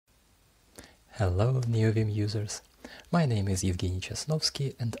Hello Neovim users, my name is Evgeny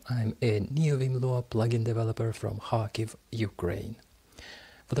Chesnovsky and I'm a Neovim Lua plugin developer from Kharkiv, Ukraine.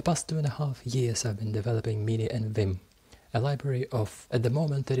 For the past 2.5 years I've been developing mini.nvim, a library of, at the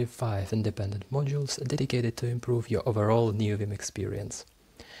moment, 35 independent modules dedicated to improve your overall Neovim experience.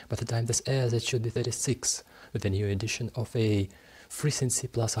 By the time this airs it should be 36, with a new edition of a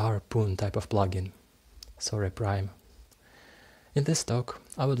FreeSync plus Harpoon type of plugin. Sorry Prime. In this talk,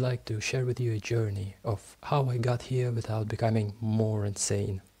 I would like to share with you a journey of how I got here without becoming more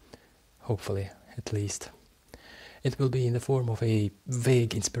insane. Hopefully, at least. It will be in the form of a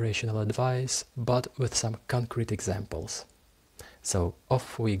vague inspirational advice, but with some concrete examples. So,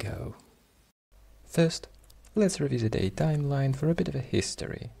 off we go. First, let's revisit a timeline for a bit of a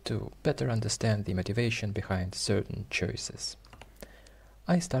history to better understand the motivation behind certain choices.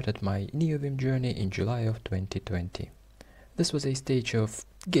 I started my Neovim journey in July of 2020. This was a stage of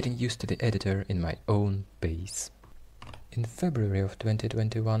getting used to the editor in my own pace. In February of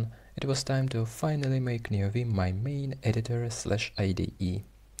 2021, it was time to finally make Neovim my main editor/IDE,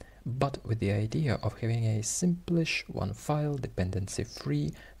 but with the idea of having a simplish, one-file,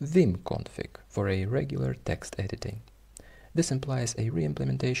 dependency-free Vim config for a regular text editing. This implies a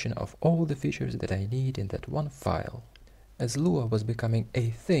re-implementation of all the features that I need in that one file. As Lua was becoming a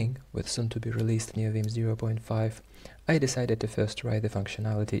thing with soon-to-be-released Neovim 0.5, I decided to first write the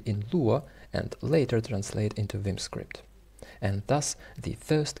functionality in Lua and later translate into Vim script. And thus, the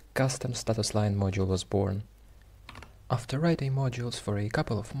first custom status line module was born. After writing modules for a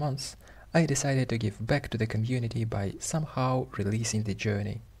couple of months, I decided to give back to the community by somehow releasing the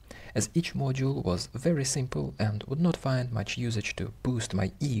journey. As each module was very simple and would not find much usage to boost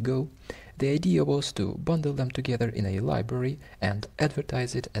my ego, the idea was to bundle them together in a library and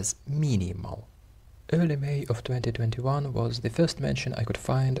advertise it as minimal. Early May of 2021 was the first mention I could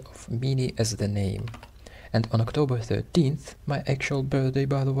find of Mini as the name. And on October 13th, my actual birthday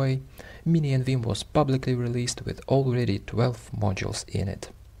by the way, mini.nvim was publicly released with already 12 modules in it.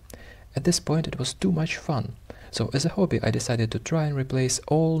 At this point it was too much fun, so as a hobby I decided to try and replace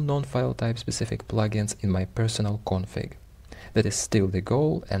all non-file type specific plugins in my personal config. That is still the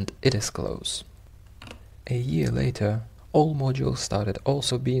goal and it is close. A year later, all modules started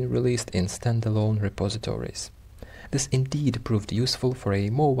also being released in standalone repositories. This indeed proved useful for a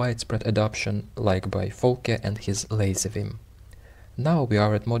more widespread adoption, like by Folke and his LazyVim. Now we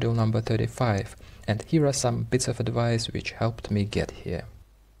are at module number 35, and here are some bits of advice which helped me get here.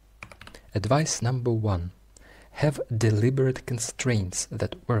 Advice number 1. Have deliberate constraints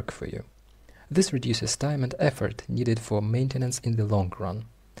that work for you. This reduces time and effort needed for maintenance in the long run.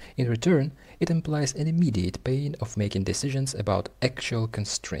 In return, it implies an immediate pain of making decisions about actual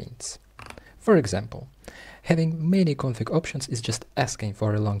constraints. For example, having many config options is just asking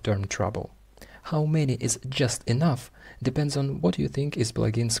for a long-term trouble. How many is just enough depends on what you think is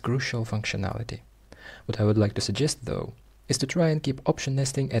plugin's crucial functionality. What I would like to suggest, though, is to try and keep option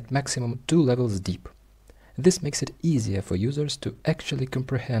nesting at maximum 2 levels deep. This makes it easier for users to actually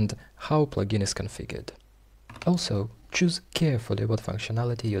comprehend how plugin is configured. Also, choose carefully what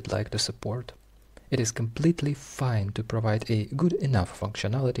functionality you'd like to support. It is completely fine to provide a good enough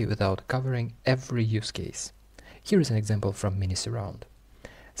functionality without covering every use case. Here is an example from Mini Surround.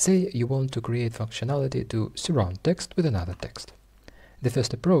 Say you want to create functionality to surround text with another text. The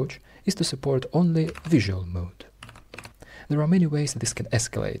first approach is to support only visual mode. There are many ways this can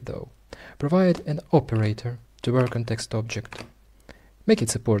escalate though. Provide an operator to work on text object. Make it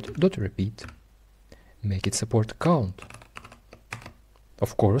support .repeat. Make it support count.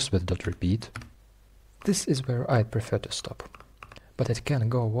 Of course with .repeat. This is where I'd prefer to stop. But it can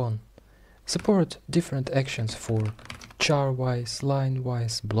go on. Support different actions for char-wise,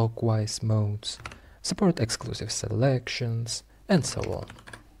 line-wise, block-wise modes. Support exclusive selections, and so on.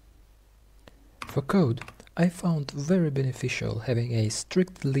 For code, I found very beneficial having a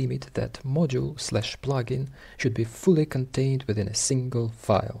strict limit that module/plugin should be fully contained within a single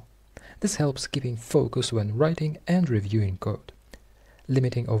file. This helps keeping focus when writing and reviewing code.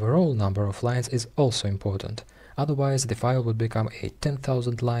 Limiting overall number of lines is also important, otherwise the file would become a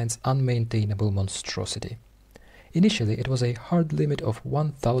 10,000 lines unmaintainable monstrosity. Initially it was a hard limit of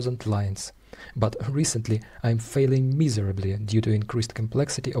 1,000 lines, but recently I'm failing miserably due to increased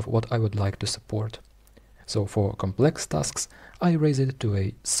complexity of what I would like to support. So for complex tasks, I raise it to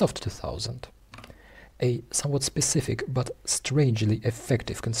a soft 2000. A somewhat specific but strangely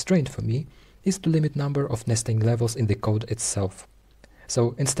effective constraint for me is to limit number of nesting levels in the code itself.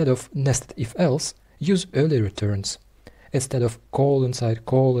 So instead of nested if-else, use early returns. Instead of call inside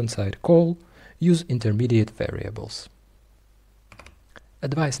call, use intermediate variables.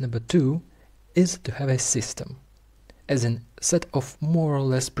 Advice number 2 is to have a system, as in set of more or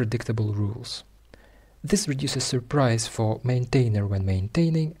less predictable rules. This reduces surprise for maintainer when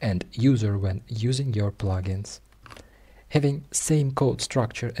maintaining and user when using your plugins. Having same code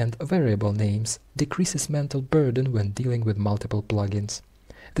structure and variable names decreases mental burden when dealing with multiple plugins.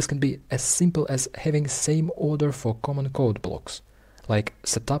 This can be as simple as having same order for common code blocks, like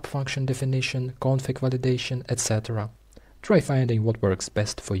setup function definition, config validation, etc. Try finding what works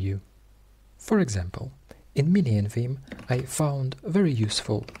best for you. For example, in mini.nvim I found very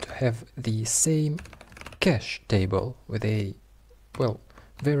useful to have the same cache table with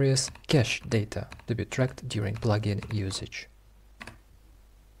various cache data to be tracked during plugin usage.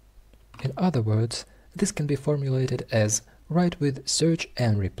 In other words, this can be formulated as write with search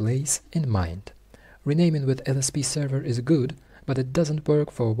and replace in mind. Renaming with LSP server is good, but it doesn't work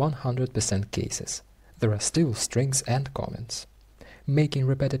for 100% cases. There are still strings and comments. Making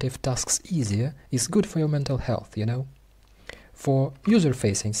repetitive tasks easier is good for your mental health, you know. For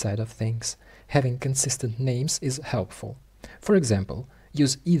user-facing side of things, having consistent names is helpful. For example,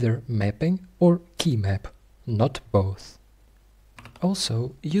 use either mapping or key map, not both.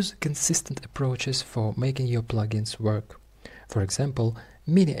 Also, use consistent approaches for making your plugins work. For example,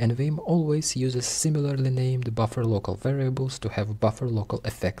 mini.nvim always uses similarly named buffer local variables to have buffer local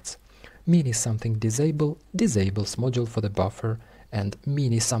effects. Mini something disable disables module for the buffer, and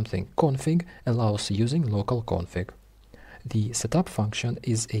mini something config allows using local config. The setup function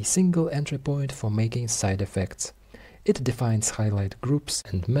is a single entry point for making side effects. It defines highlight groups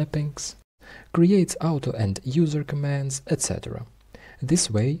and mappings, creates auto and user commands, etc.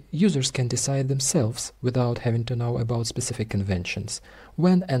 This way, users can decide themselves, without having to know about specific conventions,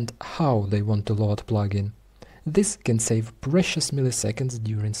 when and how they want to load plugin. This can save precious milliseconds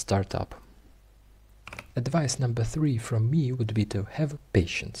during startup. Advice number 3 from me would be to have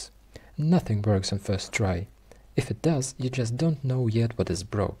patience. Nothing works on first try. If it does, you just don't know yet what is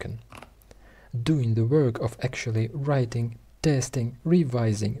broken. Doing the work of actually writing, testing,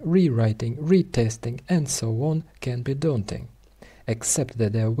 revising, rewriting, retesting, and so on can be daunting. Except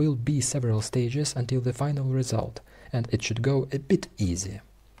that there will be several stages until the final result, and it should go a bit easier.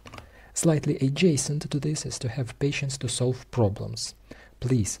 Slightly adjacent to this is to have patience to solve problems.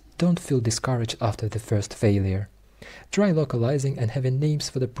 Please don't feel discouraged after the first failure. Try localizing and having names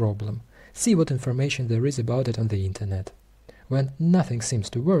for the problem. See what information there is about it on the internet. When nothing seems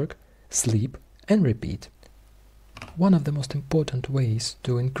to work, sleep and repeat. One of the most important ways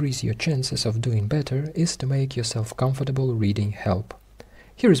to increase your chances of doing better is to make yourself comfortable reading help.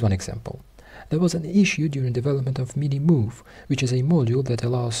 Here is one example. There was an issue during development of mini.move, which is a module that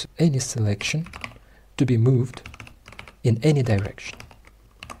allows any selection to be moved in any direction.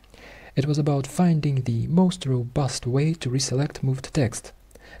 It was about finding the most robust way to reselect moved text.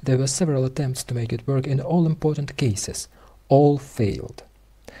 There were several attempts to make it work in all important cases. All failed.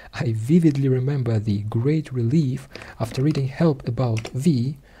 I vividly remember the great relief after reading help about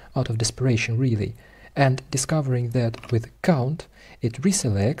V, out of desperation really, and discovering that with count it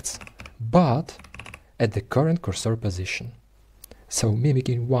reselects, but at the current cursor position. So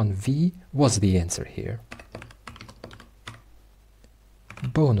mimicking 1V was the answer here.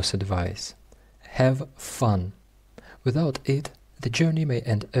 Bonus advice: have fun. Without it, the journey may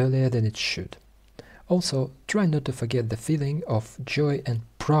end earlier than it should. Also, try not to forget the feeling of joy and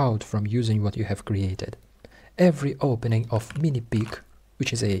proud from using what you have created. Every opening of mini.pic,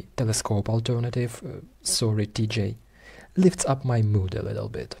 which is a telescope alternative, sorry TJ, lifts up my mood a little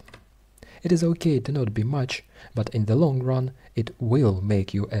bit. It is okay to not be much, but in the long run, it will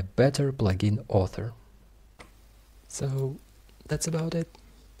make you a better plugin author. So, that's about it.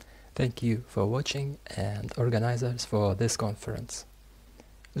 Thank you for watching and organizers for this conference.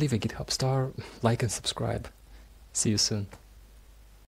 Leave a GitHub star, like and subscribe. See you soon.